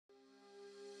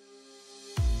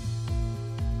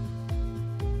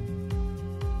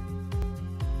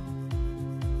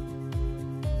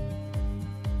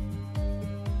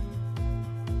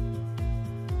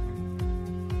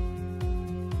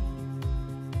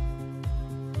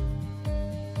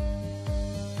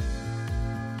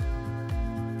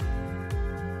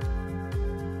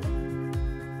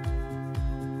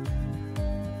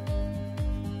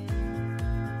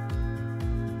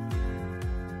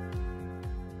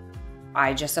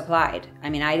I just applied. I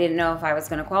mean, I didn't know if I was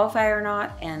going to qualify or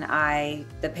not, and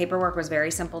the paperwork was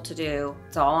very simple to do.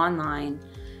 It's all online,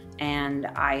 and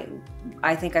I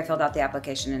think I filled out the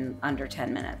application in under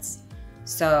 10 minutes.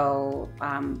 So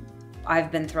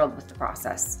I've been thrilled with the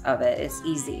process of it. It's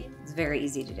easy. It's very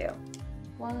easy to do.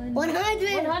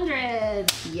 100.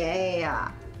 100.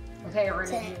 Yeah. Okay, we're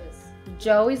gonna do this.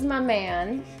 Joey's my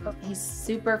man. He's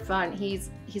super fun. He's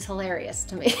hilarious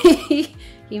to me.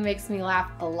 He makes me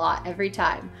laugh a lot every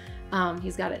time.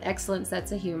 He's got an excellent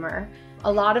sense of humor.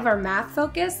 A lot of our math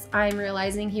focus, I'm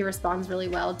realizing he responds really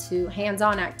well to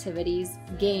hands-on activities,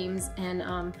 games,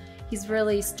 and he's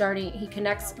really he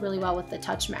connects really well with the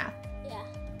touch math. Yeah.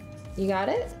 You got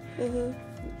it? Mm-hmm.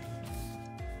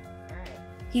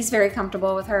 He's very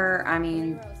comfortable with her. I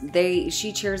mean,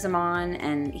 she cheers him on,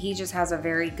 and he just has a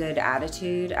very good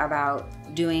attitude about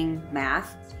doing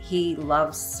math. He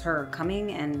loves her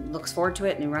coming and looks forward to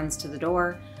it, and he runs to the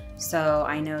door. So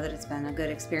I know that it's been a good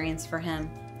experience for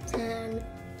him. 10,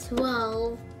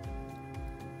 12,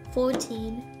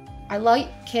 14. I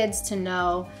like kids to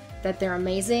know that they're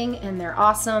amazing and they're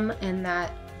awesome and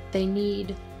that they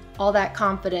need all that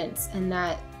confidence and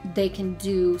that they can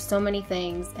do so many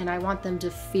things, and I want them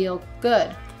to feel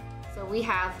good. So we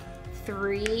have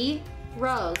 3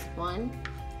 rows. 1,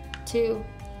 2,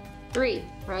 3,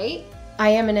 right? I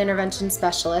am an intervention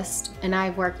specialist, and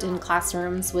I've worked in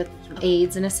classrooms with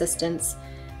aides and assistants,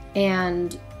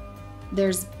 and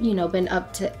there's been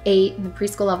up to 8 in the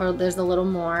preschool level. There's a little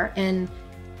more, and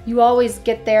you always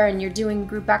get there and you're doing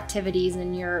group activities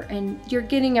and you're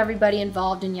getting everybody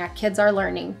involved, and yeah, kids are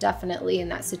learning definitely in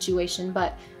that situation,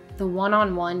 but the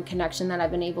one-on-one connection that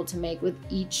I've been able to make with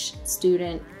each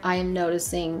student, I am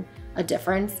noticing a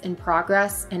difference in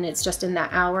progress, and it's just in that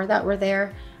hour that we're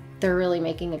there, they're really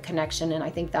making a connection, and I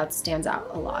think that stands out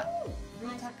a lot.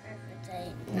 Mine's a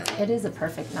perfect 8. It is a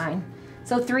perfect 9.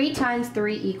 So 3 times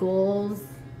 3 equals?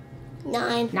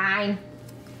 9. 9.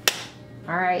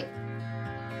 All right.